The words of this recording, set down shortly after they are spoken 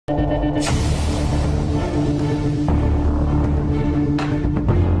Hey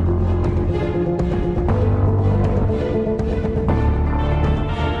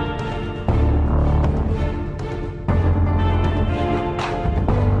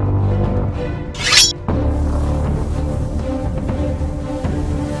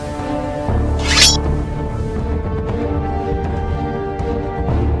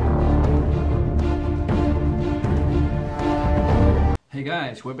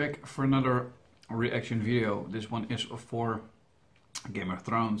guys, we're back for another reaction video. This one is for Game of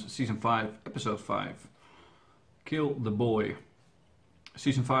Thrones Season 5, Episode 5. Kill the Boy.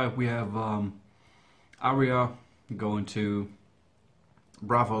 Season 5 we have Arya going to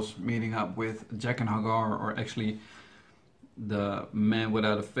Braavos, meeting up with Jack and Hagar, or actually the man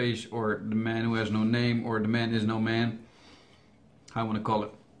without a face, or the man who has no name, or the man is no man. How I want to call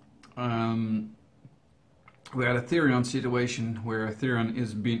it. We had a Tyrion situation where Tyrion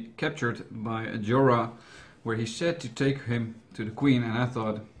is being captured by Jorah, where he said to take him to the Queen, and I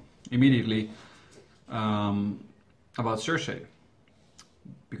thought immediately about Cersei,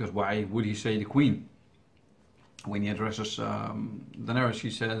 because why would he say the Queen? When he addresses Daenerys,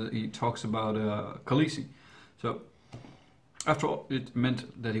 he talks about Khaleesi. So after all, it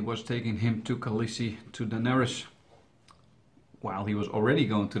meant that he was taking him to Khaleesi, to Daenerys, while he was already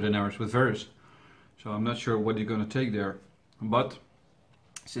going to Daenerys with Varys. So I'm not sure what you're going to take there. But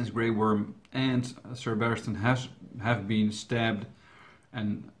since Grey Worm and Sir Barristan have been stabbed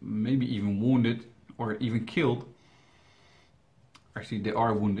and maybe even wounded or even killed. Actually, they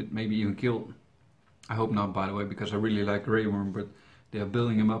are wounded, maybe even killed. I hope not, by the way, because I really like Grey Worm. But they are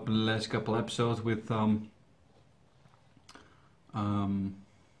building him up in the last couple episodes with I don't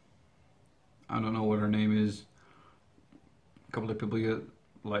know what her name is. A couple of people here.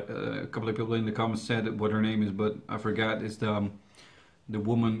 A couple of people in the comments said what her name is, but I forgot. It's the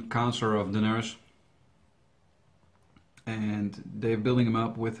woman counselor of Daenerys, and they're building him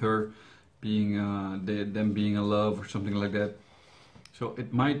up with her being them being in love or something like that. So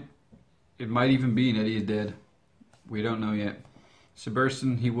it might even be that he is dead. We don't know yet.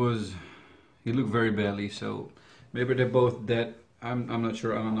 Sebastian, he looked very badly, so maybe they're both dead. I'm not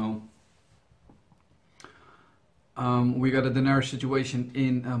sure. I don't know. We got a Daenerys situation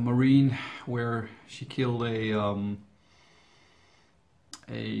in Marine, where she killed a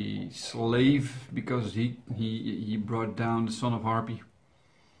slave because he brought down the son of Harpy,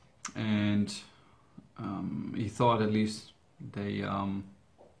 and he thought at least Daenerys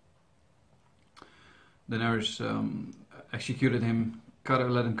executed him, let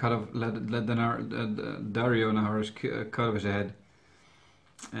Dario Naharis cut off his head,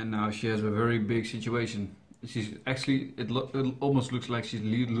 and now she has a very big situation. She's actually, it almost looks like she's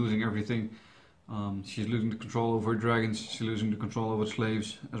losing everything. She's losing the control over dragons, she's losing the control over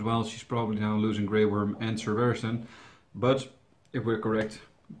slaves as well. She's probably now losing Grey Worm and Sir Barristan. But, if we're correct,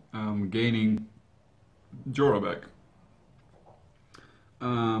 gaining Jorah back.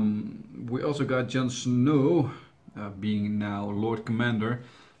 We also got Jon Snow being now Lord Commander,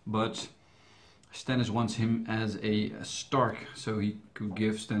 but Stannis wants him as a Stark, so he could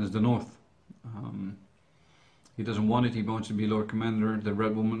give Stannis the North. He doesn't want it, he wants to be Lord Commander. The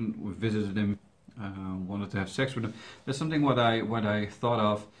Red Woman visited him, wanted to have sex with him. That's something what I thought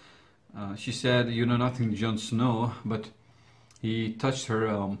of. She said, "You know nothing, Jon Snow," but he touched her,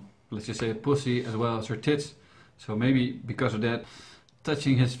 let's just say, pussy as well as her tits. So maybe because of that,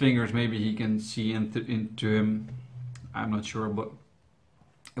 touching his fingers, maybe he can see into him. I'm not sure, but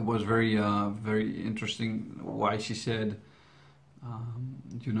it was very interesting why she said,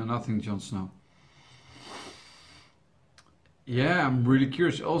 "You know nothing, Jon Snow." Yeah, I'm really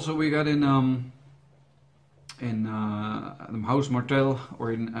curious. Also, we got in House Martell,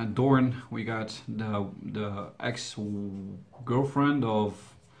 or in Dorne, we got the ex-girlfriend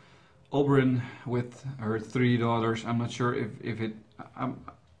of Oberyn with her 3 daughters. I'm not sure if it.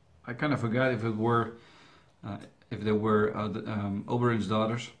 I kind of forgot if they were Oberyn's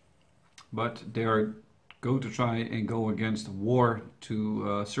daughters, but they are going to try and go against war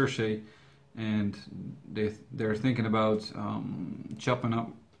to Cersei. And they're thinking about chopping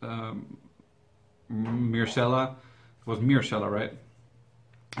up Myrcella. It was Myrcella, right?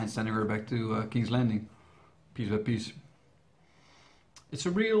 And sending her back to King's Landing, piece by piece. It's a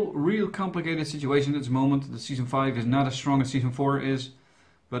real complicated situation at this moment. The Season 5 is not as strong as Season 4 is,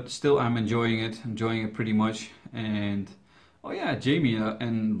 but still I'm enjoying it pretty much. And oh yeah, Jaime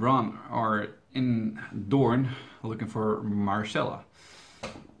and Bronn are in Dorne looking for Myrcella.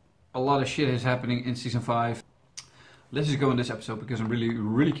 A lot of shit is happening in Season 5. Let's just go in this episode because I'm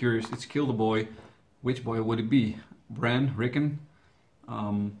really curious. It's Kill the Boy. Which boy would it be? Bran? Rickon?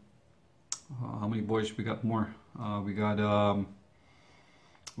 how many boys we got more? We got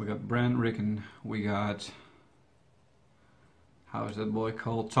Brand, Rick, and we got, how is that boy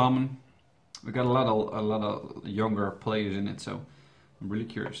called? Tommen. We got a lot of younger players in it, so I'm really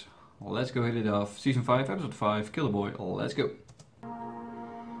curious. Let's go hit it off. Season 5, Episode 5, Kill the Boy. Let's go.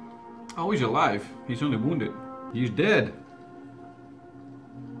 Oh, he's alive. He's only wounded. He's dead.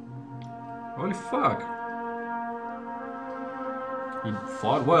 Holy fuck. He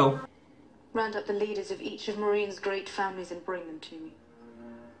fought well. Round up the leaders of each of Marine's great families and bring them to me.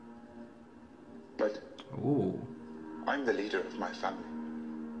 But Oh. I'm the leader of my family.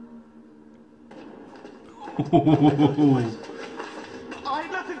 I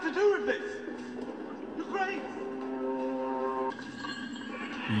had nothing to do with this. You're great.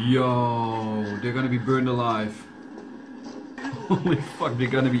 Yo, they're gonna be burned alive. Holy fuck, they're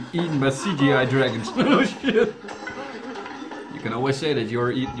gonna be eaten by CGI dragons. Oh shit. You can always say that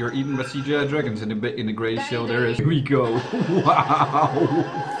you're eaten by CGI dragons in the greatest show there is. Here we go. Wow.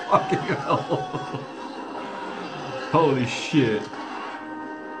 Fucking hell. Holy shit.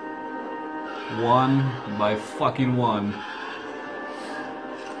 1 by fucking 1.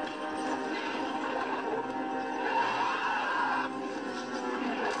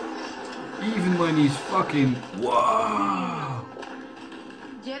 Even when he's fucking, wow,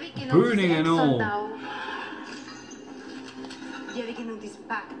 burning and all.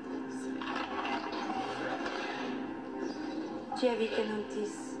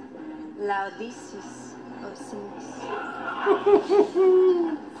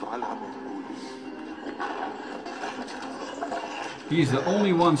 He's the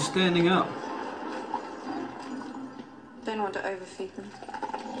only one standing up. Don't want to overfeed them.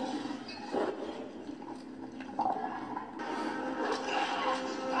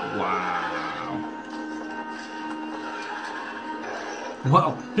 Wow.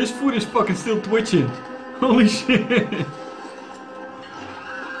 Wow, his foot is fucking still twitching. Holy shit.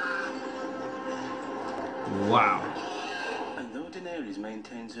 Wow. And though Daenerys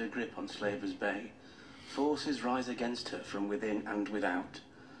maintains her grip on Slaver's Bay, forces rise against her from within and without.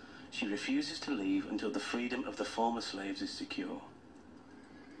 She refuses to leave until the freedom of the former slaves is secure.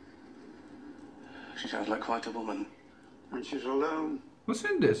 She sounds like quite a woman. And she's alone, Who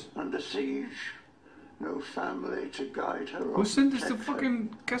sent this? under siege. No family to guide her. Who sent this to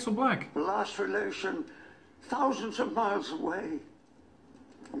fucking Castle Black? The last relation, thousands of miles away.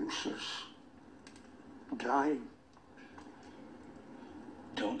 Useless. Dying.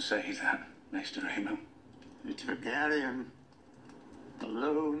 Don't say that, Mr. Raymond. A Targaryen.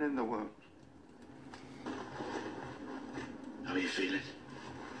 Alone in the world. How are you feeling?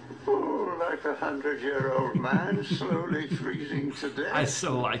 Oh, like a 100-year-old man slowly freezing to death. I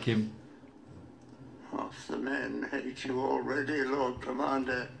so like him. Half the men hate you already, Lord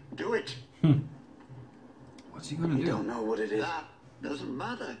Commander. Do it. What's he gonna You do? don't know what it is. That doesn't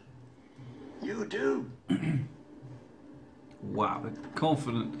matter. You do. Wow, the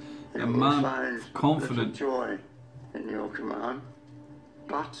confident, the You will man, find confident. little joy in your command.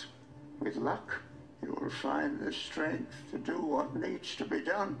 But with luck, you will find the strength to do what needs to be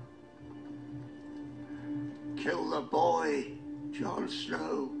done. Kill the boy, Jon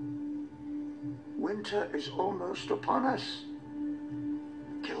Snow. Winter is almost upon us.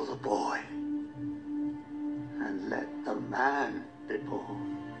 Kill the boy. And let the man be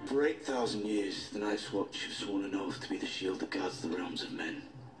born. For 8,000 years, the Night's Watch have sworn an oath to be the shield that guards the realms of men.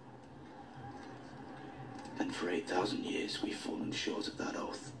 And for 8,000 years, we've fallen short of that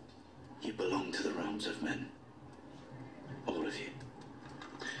oath. You belong to the realms of men. All of you.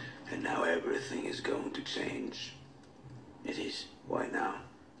 And now everything is going to change. It is. Why now?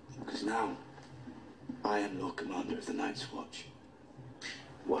 Because now, I am Lord Commander of the Night's Watch.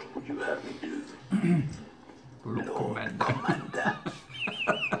 What would you have me do? Lord Commander. Commander.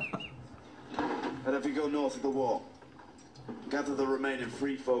 And if we go north of the wall, gather the remaining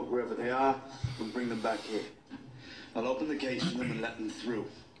free folk wherever they are, and bring them back here. I'll open the gates for them and let them through.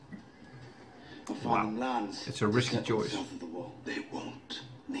 I'll find them lands. It's a risky choice. South of the wall. They won't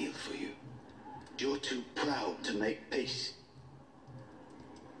kneel for you. You're too proud to make peace.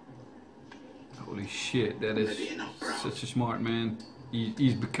 Holy shit, that is Maybe you're not proud. such a smart man.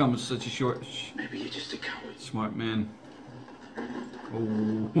 He's become such a Maybe you're just a coward. smart man.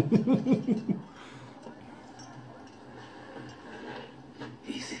 Oh.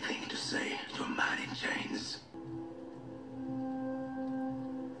 Easy thing to say to a man in chains.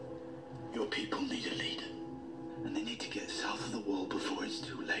 Your people need a leader, and they need to get south of the wall before it's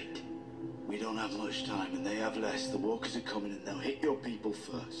too late. We don't have much time, and they have less. The walkers are coming, and they'll hit your people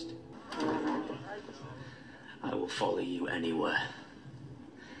first. I will follow you anywhere.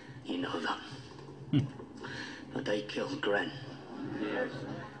 You know that. But they killed Gren. Yes.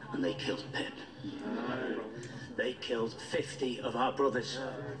 And they killed Pip. They killed 50 of our brothers.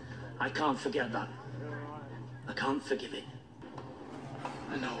 I can't forget that. I can't forgive it.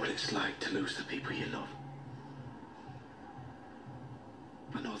 I know what it's like to lose the people you love.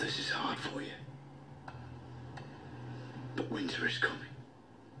 I know this is hard for you. But winter is coming.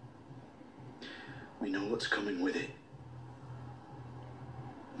 We know what's coming with it.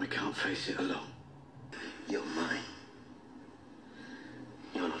 We can't face it alone. You're mine.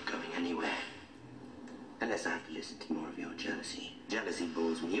 You're not going anywhere. Unless I have to listen to more of your jealousy. Jealousy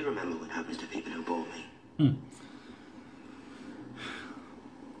bores me. You remember what happens to people who bore me.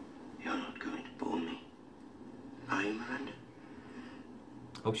 You're not going to bore me. Are you, Miranda?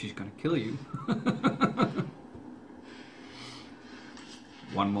 Oh, she's gonna kill you.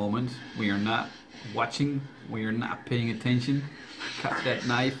 One moment, when you're not watching, when you're not paying attention, cut that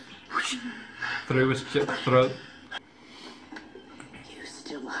knife through his throat. You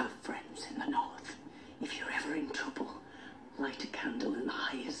still have friends in the north. If you're ever in trouble, light a candle in the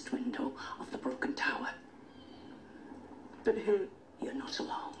highest window of the broken tower. But here, you're not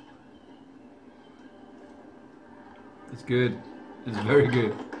alone. It's good. It's very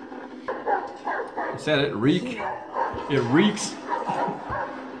good. I said it, reek. It reeks.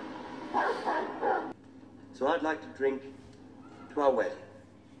 So I'd like to drink to our wedding.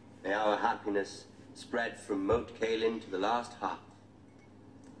 May our happiness spread from Moat Cailin to the last hearth.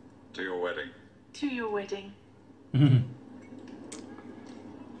 To your wedding. To your wedding.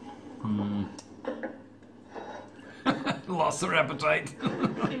 Lost her appetite.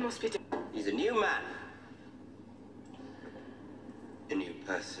 It must be. He's a new man. A new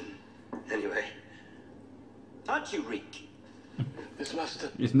person. Anyway. Aren't you Reek? Miss Master.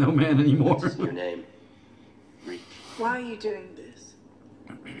 He's no man anymore. What's your name? Reek. Why are you doing this?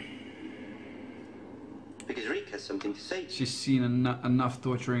 Because Reek has something to say to you. She's seen enough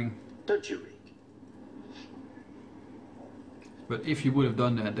torturing. Don't you, Reek? But if you would have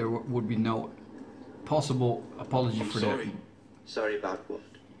done that, there would be no possible apology for sorry. that. Sorry about what?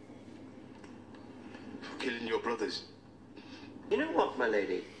 For killing your brothers. You know what, my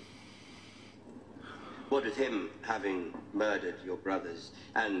lady? What with him having murdered your brothers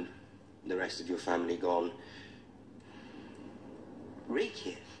and the rest of your family gone, Reek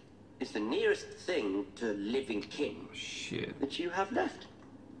here is the nearest thing to living kin Shit. that you have left.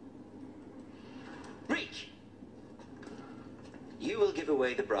 Reek! You will give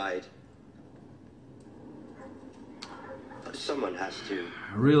away the bride. But someone has to.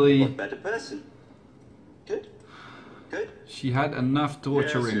 Really? What better person? Good? Good? She had enough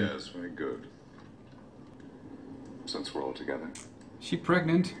torturing. Yes, very good. Since we're all together. She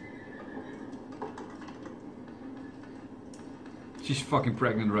pregnant? She's fucking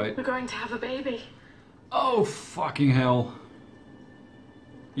pregnant, right? We're going to have a baby. Oh, fucking hell.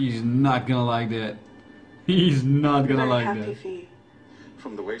 He's not gonna like that. He's not gonna I'm like happy that. for you.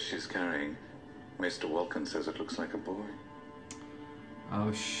 From the way she's carrying, Mr. Wilkins says it looks like a boy.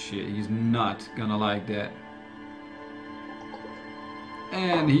 Oh shit, he's not gonna like that.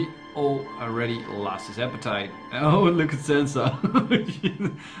 And he already lost his appetite. Oh, look at Sansa.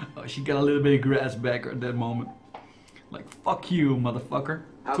 She got a little bit of grass back at that moment. Like, fuck you, motherfucker.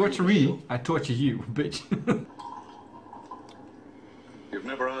 Torture me, I torture you, bitch. You've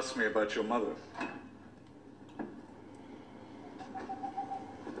never asked me about your mother.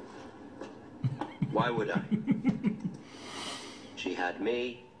 Why would I? She had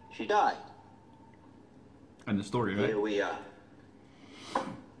me, she died. And the story, right? Here we are.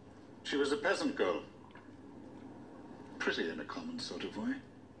 She was a peasant girl. Pretty in a common sort of way.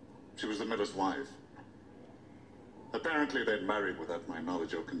 She was the miller's wife. Apparently they'd married without my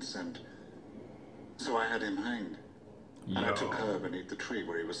knowledge or consent. So I had him hanged. And I took her beneath the tree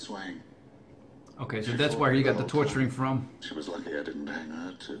where he was swaying. Okay, so She that's fought where me you the got the whole torturing time. from. She was lucky I didn't hang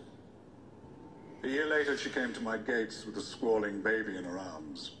her too. A year later she came to my gates with a squalling baby in her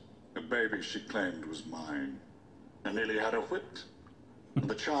arms. A baby she claimed was mine. I nearly had her whipped. And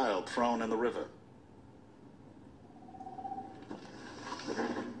the child thrown in the river.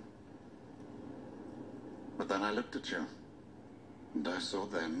 But then I looked at you. And I saw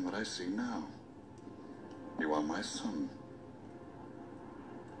then what I see now. You are my son.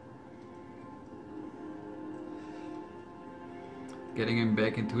 Getting him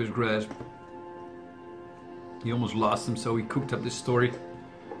back into his grasp. He almost lost him, so he cooked up this story.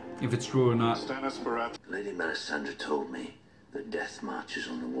 If it's true or not. Stannis Baratheon. Lady Melisandre told me that death marches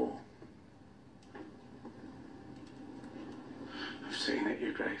on the wall. I've seen it,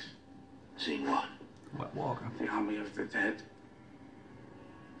 Your Grace. Seen what? What Walker? The army of the dead.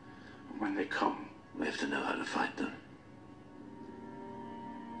 When they come, We have to know how to fight them.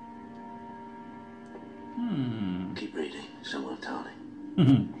 Keep reading, someone will tell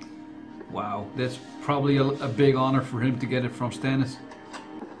me. Wow, that's probably a big honor for him to get it from Stannis.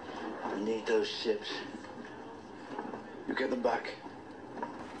 We need those ships. You get them back.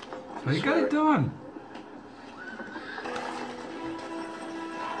 So he got it done.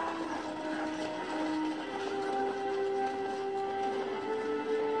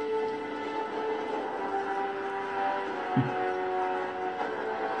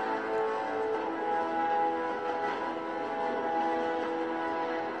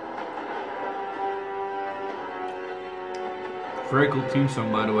 Very cool theme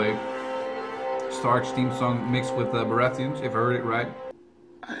song, by the way. Stark's theme song mixed with Baratheon's, if I heard it right.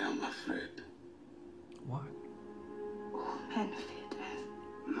 I am afraid. What? All men fear death.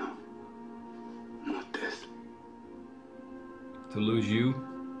 No. Not death. To lose you?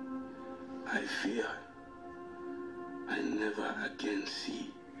 I fear I never again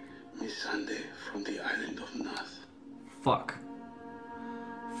see Missandei from the island of Nath. Fuck.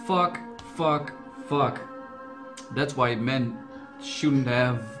 Fuck, fuck, fuck. That's why men shouldn't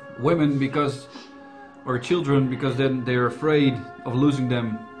have women or children, because then they're afraid of losing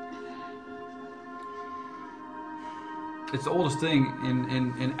them. It's the oldest thing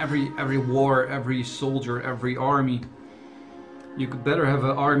in every war, every soldier, every army. You could better have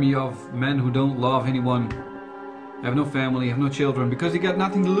an army of men who don't love anyone, have no family, have no children, because they got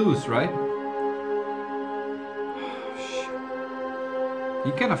nothing to lose, right?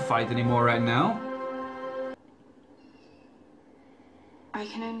 You cannot fight anymore right now. I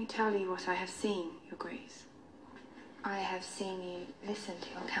can only tell you what I have seen, Your Grace. I have seen you listen to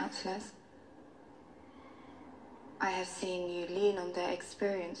your counsellors. I have seen you lean on their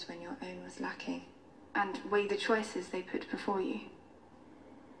experience when your own was lacking, and weigh the choices they put before you.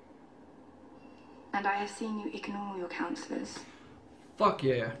 And I have seen you ignore your counsellors. Fuck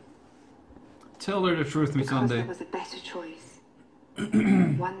yeah. Tell her the truth, Miss Because Sunday. there was a better choice.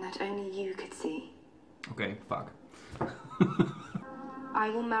 One that only you could see. Okay, fuck. I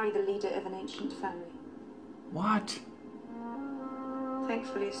will marry the leader of an ancient family. What?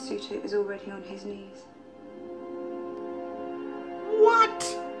 Thankfully, a suitor is already on his knees.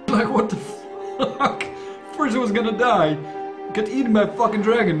 What? Like, what the fuck? First I was gonna die, get eaten by a fucking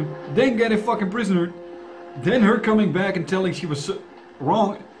dragon, then get a fucking prisoner, then her coming back and telling she was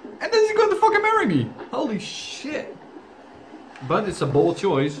wrong, and then she's going to fucking marry me. Holy shit. But it's a bold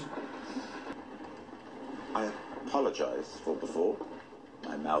choice. I apologize for before.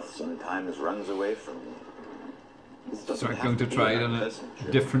 My mouth sometimes runs away from me. This doesn't So I'm have going to be try an it in a unpleasant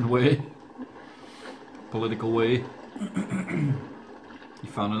trip. different way. Political way. You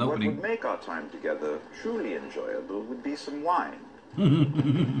found an What opening. would make our time together truly enjoyable would be some wine.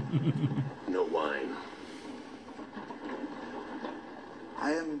 No wine.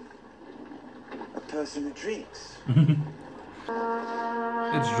 I am a person who drinks.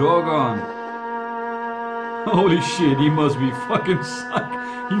 It's Drogon. Holy shit, he must be fucking suck.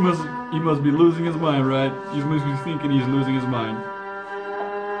 He must be losing his mind, right? He must be thinking he's losing his mind.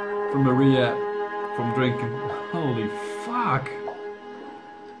 From Maria, from drinking. Holy fuck.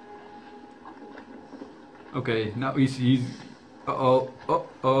 Okay, now he's uh-oh,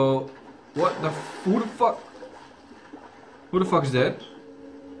 uh-oh. What the who the fuck? Who the fuck is that?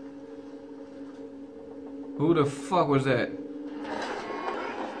 Who the fuck was that?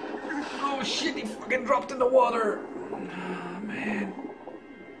 Oh shit, he fucking dropped in the water. Oh man.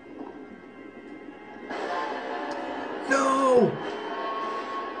 No!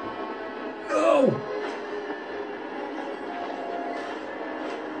 No!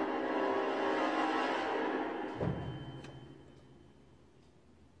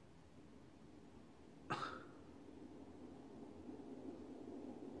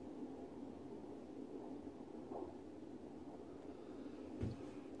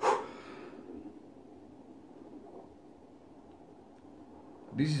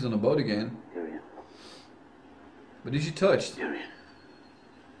 This is on a boat again. Tyrion. But is he touched? Tyrion.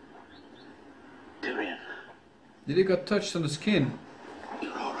 Tyrion. Did he got touched on the skin?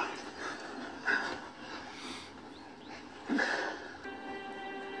 You're all right.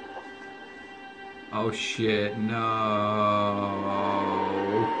 Oh shit, no.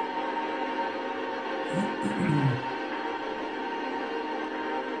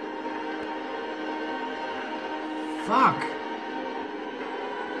 Fuck.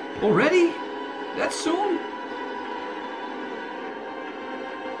 Already? That soon?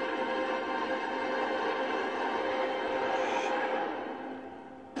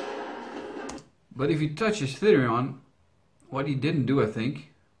 But if he touches Tyrion, what he didn't do, I think,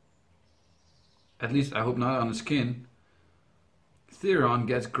 At least I hope not on the skin. Theron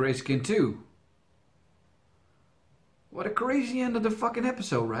gets grey skin too. What a crazy end of the fucking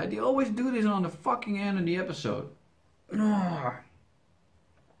episode, right? They always do this on the fucking end of the episode. Ugh.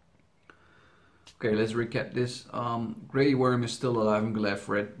 Okay, let's recap this. Grey Worm is still alive, I'm glad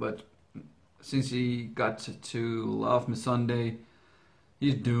for it, but since he got to love Miss Sunday,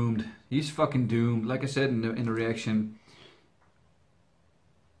 he's doomed. He's fucking doomed. Like I said in the reaction,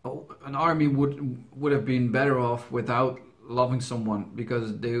 an army would have been better off without loving someone,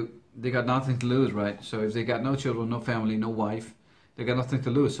 because they got nothing to lose, right? So if they got no children, no family, no wife, they got nothing to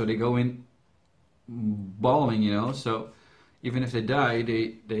lose. So they go in bawling, you know. So even if they die,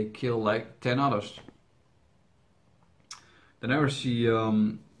 they kill like 10 others.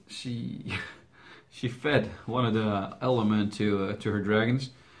 Daenerys, she fed one of the element to her dragons.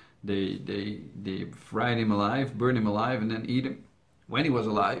 They fried him alive, burned him alive, and then eat him when he was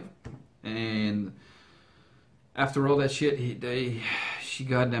alive. And after all that shit, she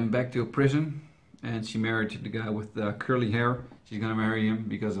got them back to a prison, and she married the guy with the curly hair. She's gonna marry him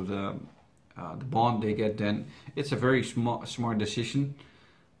because of the bond they get. Then it's a very smart decision,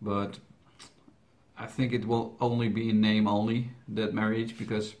 but I think it will only be in name only, that marriage,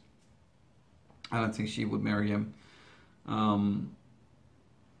 because I don't think she would marry him. Jon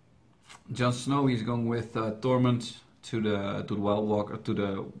Snow, he's going with Tormund to the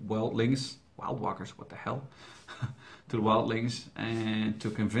Wildlings. Wildwalkers, what the hell? To the Wildlings, and to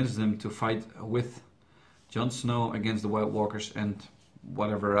convince them to fight with Jon Snow against the White Walkers and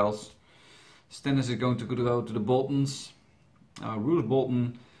whatever else. Stannis is going to go to the Boltons. Roose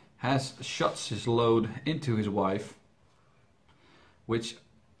Bolton has shots his load into his wife, which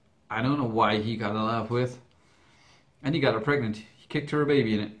I don't know why he got in love with, and he got her pregnant. He kicked her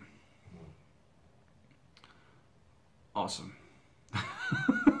baby in it. Awesome.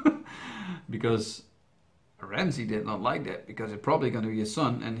 Because Ramsay did not like that, because it's probably going to be his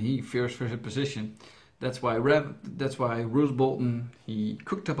son, and he fears for his position. That's why Roose Bolton, he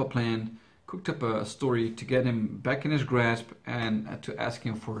cooked up a plan, cooked up a story to get him back in his grasp, and to ask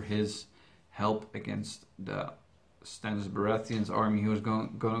him for his help against the Stannis Baratheon's army, who was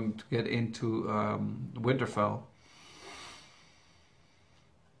going to get into Winterfell.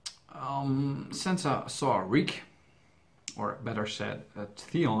 Sansa saw Reek, or better said,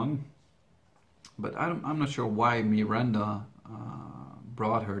 Theon. But I'm not sure why Miranda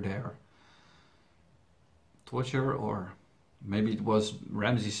brought her there. Torture, or maybe it was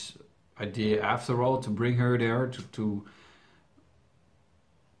Ramsay's idea after all to bring her there to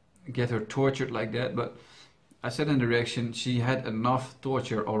get her tortured like that. But I said in the reaction, she had enough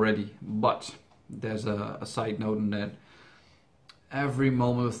torture already. But there's a side note in that every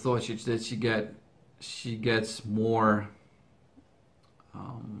moment of torture that she gets more,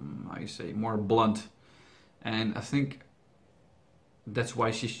 how you say, more blunt. And I think that's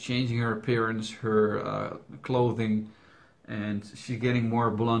why she's changing her appearance, her clothing, and she's getting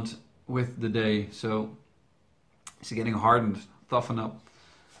more blunt with the day. So she's getting hardened, toughen up.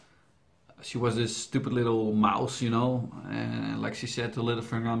 She was this stupid little mouse, you know, and like she said to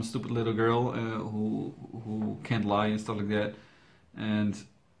Littlefinger, I'm a stupid little girl who can't lie and stuff like that. And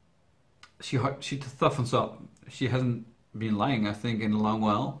she toughens up. She hasn't been lying, I think, in a long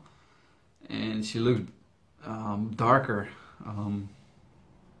while, and she looks darker. And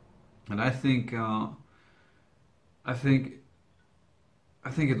I think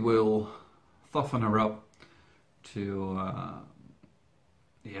it will toughen her up to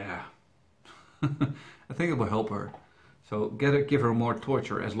yeah. I think it will help her. So give her more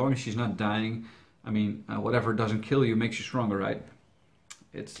torture, as long as she's not dying. I mean, whatever doesn't kill you makes you stronger, right?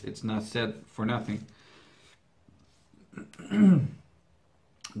 It's not said for nothing.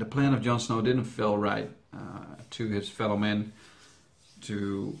 The plan of Jon Snow didn't feel right to his fellow men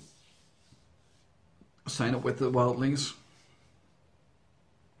to sign up with the Wildlings.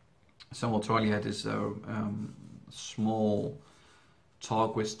 Samuel Tarly had this small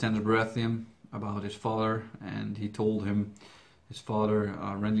talk with Stannis Baratheon about his father, and he told him his father,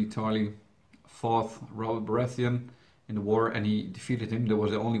 Renly Tarly, fought Robert Baratheon in the war, and he defeated him. That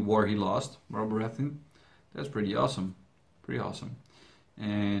was the only war he lost, Robert Baratheon. That's pretty awesome. Pretty awesome.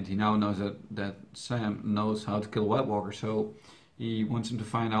 And he now knows that Sam knows how to kill a White Walker, so he wants him to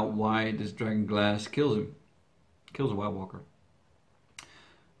find out why this dragon glass kills him. Kills a White Walker.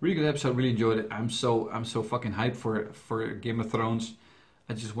 Really good episode, really enjoyed it. I'm so fucking hyped for Game of Thrones.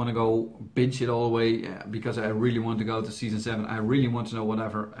 I just want to go binge it all the way because I really want to go to season 7. I really want to know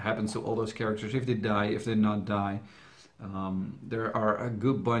whatever happens to all those characters, if they die, if they not die. There are a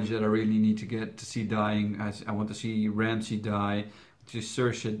good bunch that I really need to get to see dying. I want to see Ramsay die,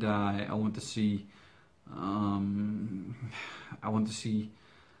 Saoirse die. I want to see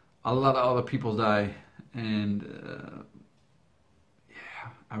a lot of other people die, and yeah,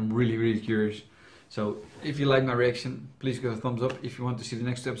 I'm really curious. So if you like my reaction, please give a thumbs up. If you want to see the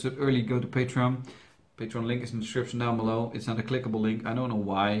next episode early, go to Patreon. Patreon link is in the description down below. It's not a clickable link. I don't know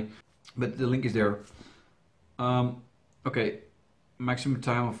why, but the link is there. Okay, maximum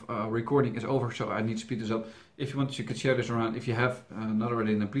time of recording is over, so I need to speed this up. If you want, you could share this around. If you have not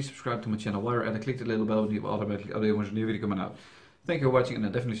already, then please subscribe to my channel. While you're at it, click the little bell and you will automatically update once a new video coming out. Thank you for watching, and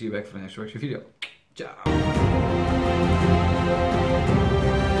I'll definitely see you back for the next reaction video. Ciao!